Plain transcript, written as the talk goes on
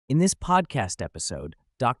In this podcast episode,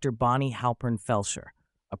 Dr. Bonnie Halpern-Felsher,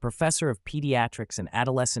 a professor of pediatrics and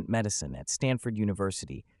adolescent medicine at Stanford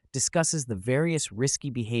University, discusses the various risky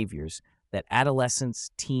behaviors that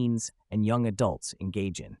adolescents, teens, and young adults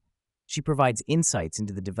engage in. She provides insights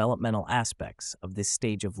into the developmental aspects of this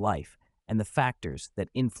stage of life and the factors that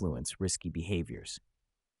influence risky behaviors.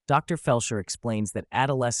 Dr. Felsher explains that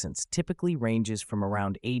adolescence typically ranges from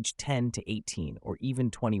around age 10 to 18 or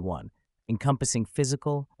even 21, encompassing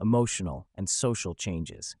physical, emotional, and social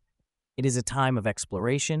changes. It is a time of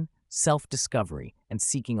exploration, self-discovery, and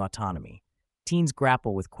seeking autonomy. Teens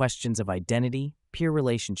grapple with questions of identity, peer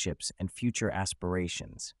relationships, and future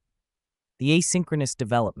aspirations. The asynchronous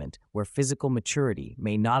development, where physical maturity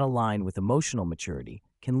may not align with emotional maturity,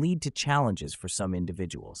 can lead to challenges for some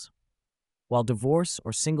individuals. While divorce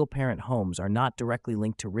or single-parent homes are not directly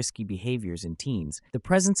linked to risky behaviors in teens, the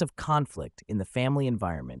presence of conflict in the family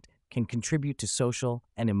environment can contribute to social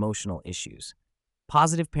and emotional issues.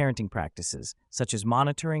 Positive parenting practices, such as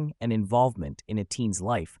monitoring and involvement in a teen's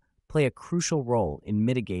life, play a crucial role in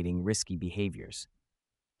mitigating risky behaviors.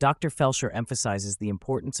 Dr. Felsher emphasizes the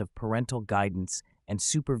importance of parental guidance and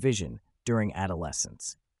supervision during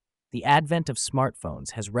adolescence. The advent of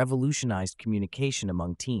smartphones has revolutionized communication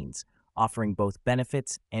among teens, offering both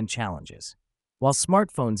benefits and challenges. While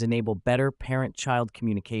smartphones enable better parent-child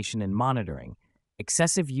communication and monitoring,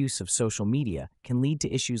 excessive use of social media can lead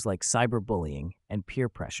to issues like cyberbullying and peer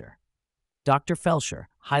pressure. Dr. Felsher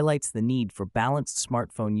highlights the need for balanced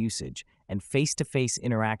smartphone usage and face-to-face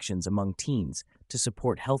interactions among teens to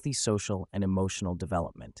support healthy social and emotional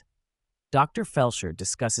development. Dr. Felsher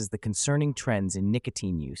discusses the concerning trends in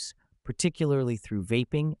nicotine use, particularly through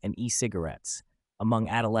vaping and e-cigarettes, among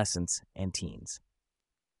adolescents and teens.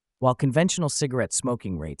 While conventional cigarette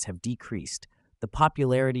smoking rates have decreased, the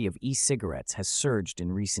popularity of e-cigarettes has surged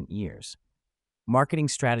in recent years. Marketing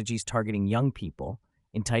strategies targeting young people,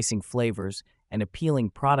 enticing flavors, and appealing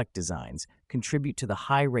product designs contribute to the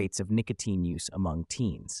high rates of nicotine use among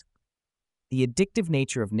teens. The addictive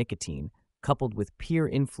nature of nicotine, coupled with peer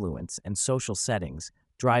influence and social settings,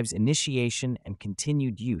 drives initiation and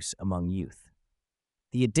continued use among youth.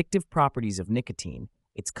 The addictive properties of nicotine,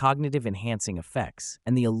 its cognitive enhancing effects,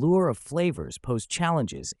 and the allure of flavors pose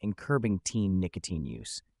challenges in curbing teen nicotine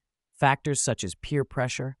use. Factors such as peer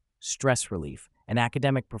pressure, stress relief, and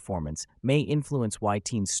academic performance may influence why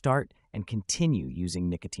teens start and continue using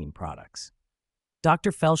nicotine products.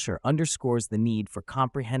 Dr. Felsher underscores the need for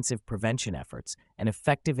comprehensive prevention efforts and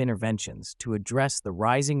effective interventions to address the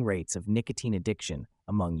rising rates of nicotine addiction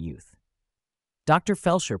among youth. Dr.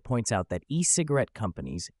 Felsher points out that e-cigarette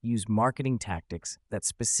companies use marketing tactics that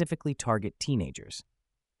specifically target teenagers.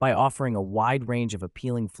 By offering a wide range of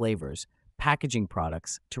appealing flavors, packaging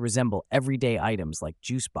products to resemble everyday items like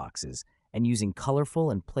juice boxes, and using colorful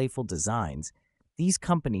and playful designs, these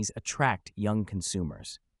companies attract young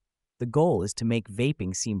consumers. The goal is to make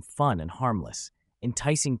vaping seem fun and harmless,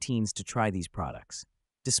 enticing teens to try these products.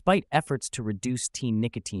 Despite efforts to reduce teen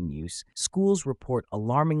nicotine use, schools report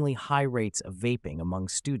alarmingly high rates of vaping among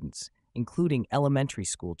students, including elementary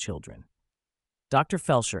school children. Dr.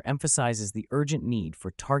 Felsher emphasizes the urgent need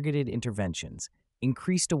for targeted interventions,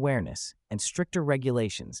 increased awareness, and stricter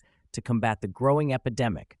regulations to combat the growing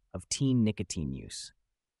epidemic of teen nicotine use.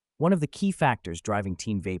 One of the key factors driving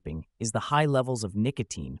teen vaping is the high levels of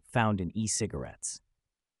nicotine found in e-cigarettes.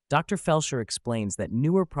 Dr. Felsher explains that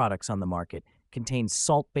newer products on the market contain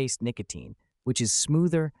salt-based nicotine, which is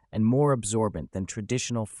smoother and more absorbent than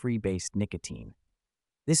traditional free-based nicotine.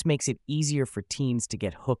 This makes it easier for teens to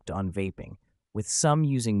get hooked on vaping, with some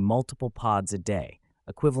using multiple pods a day,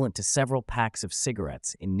 equivalent to several packs of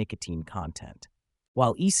cigarettes in nicotine content.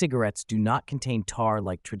 While e-cigarettes do not contain tar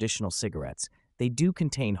like traditional cigarettes, they do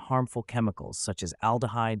contain harmful chemicals such as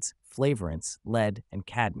aldehydes, flavorants, lead, and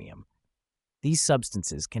cadmium. These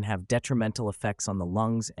substances can have detrimental effects on the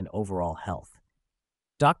lungs and overall health.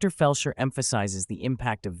 Dr. Felsher emphasizes the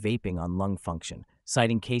impact of vaping on lung function,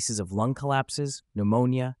 citing cases of lung collapses,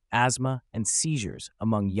 pneumonia, asthma, and seizures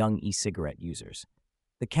among young e-cigarette users.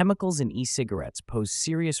 The chemicals in e-cigarettes pose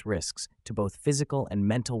serious risks to both physical and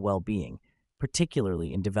mental well-being,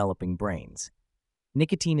 particularly in developing brains.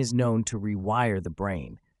 Nicotine is known to rewire the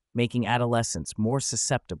brain, making adolescents more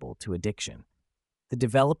susceptible to addiction. The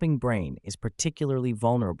developing brain is particularly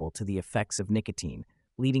vulnerable to the effects of nicotine,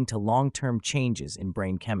 leading to long-term changes in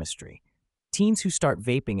brain chemistry. Teens who start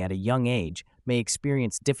vaping at a young age may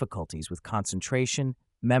experience difficulties with concentration,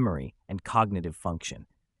 memory, and cognitive function.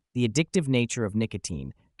 The addictive nature of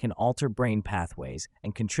nicotine can alter brain pathways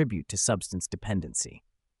and contribute to substance dependency.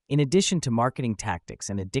 In addition to marketing tactics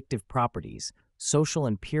and addictive properties, social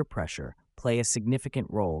and peer pressure play a significant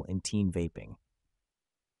role in teen vaping.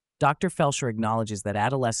 Dr. Felsher acknowledges that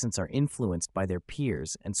adolescents are influenced by their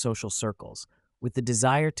peers and social circles, with the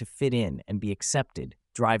desire to fit in and be accepted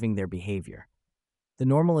driving their behavior. The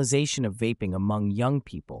normalization of vaping among young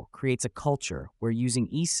people creates a culture where using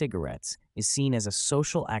e-cigarettes is seen as a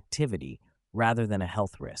social activity rather than a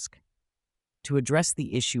health risk. To address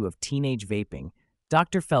the issue of teenage vaping,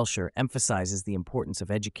 Dr. Felsher emphasizes the importance of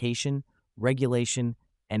education, regulation,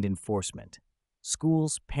 and enforcement.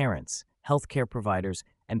 Schools, parents, healthcare providers,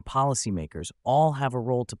 and policymakers all have a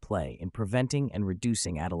role to play in preventing and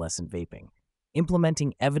reducing adolescent vaping.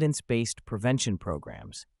 Implementing evidence-based prevention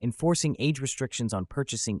programs, enforcing age restrictions on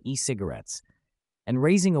purchasing e-cigarettes, and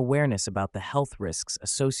raising awareness about the health risks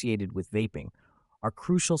associated with vaping are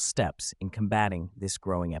crucial steps in combating this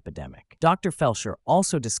growing epidemic. Dr. Felsher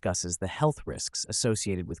also discusses the health risks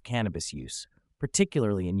associated with cannabis use,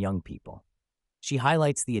 particularly in young people. She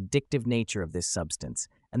highlights the addictive nature of this substance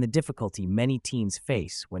and the difficulty many teens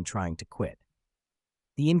face when trying to quit.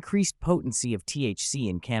 The increased potency of THC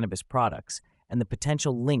in cannabis products and the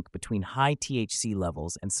potential link between high THC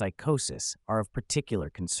levels and psychosis are of particular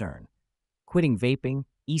concern. Quitting vaping,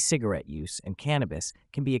 e-cigarette use, and cannabis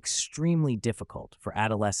can be extremely difficult for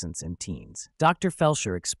adolescents and teens. Dr.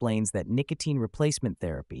 Felsher explains that nicotine replacement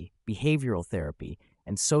therapy, behavioral therapy,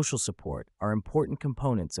 and social support are important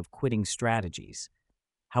components of quitting strategies.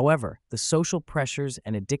 However, the social pressures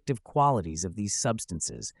and addictive qualities of these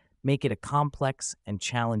substances make it a complex and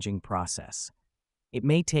challenging process. It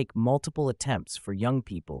may take multiple attempts for young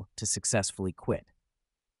people to successfully quit.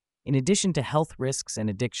 In addition to health risks and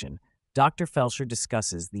addiction, Dr. Felsher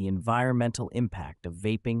discusses the environmental impact of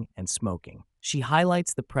vaping and smoking. She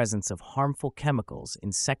highlights the presence of harmful chemicals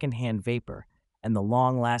in secondhand vapor and the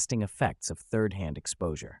long-lasting effects of third-hand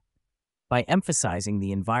exposure. By emphasizing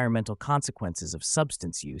the environmental consequences of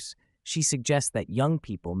substance use, she suggests that young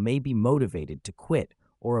people may be motivated to quit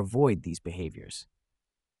or avoid these behaviors.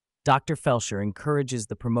 Dr. Felsher encourages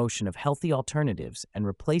the promotion of healthy alternatives and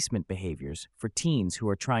replacement behaviors for teens who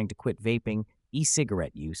are trying to quit vaping,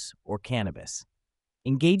 e-cigarette use, or cannabis.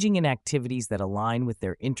 Engaging in activities that align with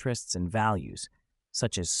their interests and values,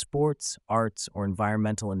 such as sports, arts, or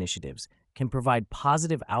environmental initiatives, can provide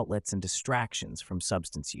positive outlets and distractions from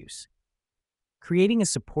substance use. Creating a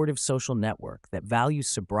supportive social network that values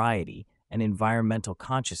sobriety and environmental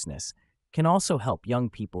consciousness can also help young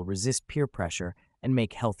people resist peer pressure and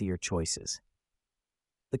make healthier choices.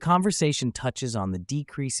 The conversation touches on the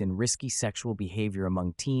decrease in risky sexual behavior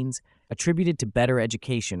among teens, attributed to better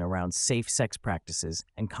education around safe sex practices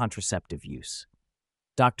and contraceptive use.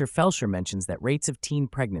 Dr. Felsher mentions that rates of teen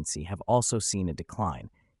pregnancy have also seen a decline,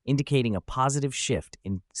 indicating a positive shift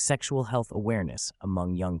in sexual health awareness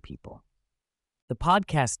among young people. The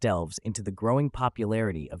podcast delves into the growing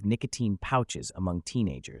popularity of nicotine pouches among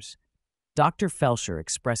teenagers. Dr. Felsher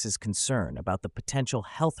expresses concern about the potential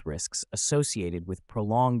health risks associated with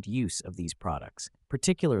prolonged use of these products,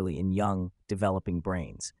 particularly in young, developing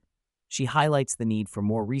brains. She highlights the need for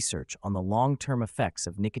more research on the long-term effects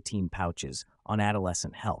of nicotine pouches on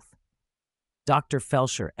adolescent health. Dr.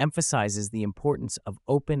 Felsher emphasizes the importance of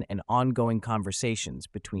open and ongoing conversations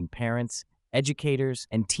between parents, educators,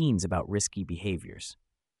 and teens about risky behaviors.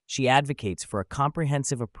 She advocates for a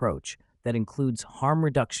comprehensive approach that includes harm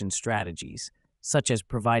reduction strategies, such as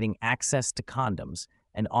providing access to condoms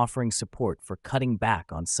and offering support for cutting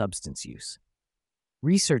back on substance use.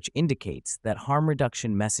 Research indicates that harm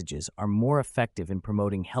reduction messages are more effective in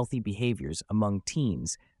promoting healthy behaviors among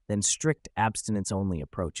teens than strict abstinence-only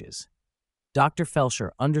approaches. Dr.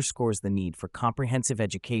 Felsher underscores the need for comprehensive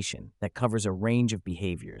education that covers a range of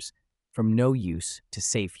behaviors, from no use to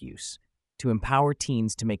safe use, to empower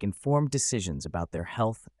teens to make informed decisions about their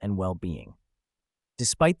health and well-being.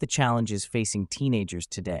 Despite the challenges facing teenagers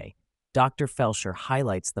today, Dr. Felsher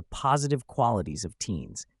highlights the positive qualities of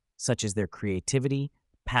teens, such as their creativity,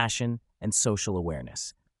 passion, and social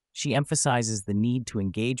awareness. She emphasizes the need to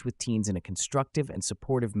engage with teens in a constructive and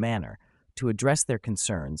supportive manner to address their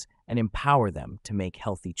concerns and empower them to make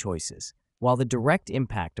healthy choices. While the direct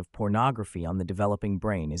impact of pornography on the developing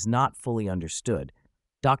brain is not fully understood,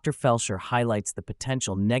 Dr. Felsher highlights the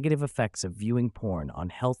potential negative effects of viewing porn on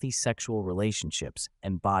healthy sexual relationships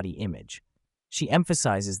and body image. She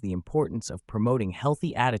emphasizes the importance of promoting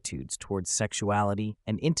healthy attitudes towards sexuality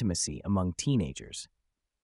and intimacy among teenagers.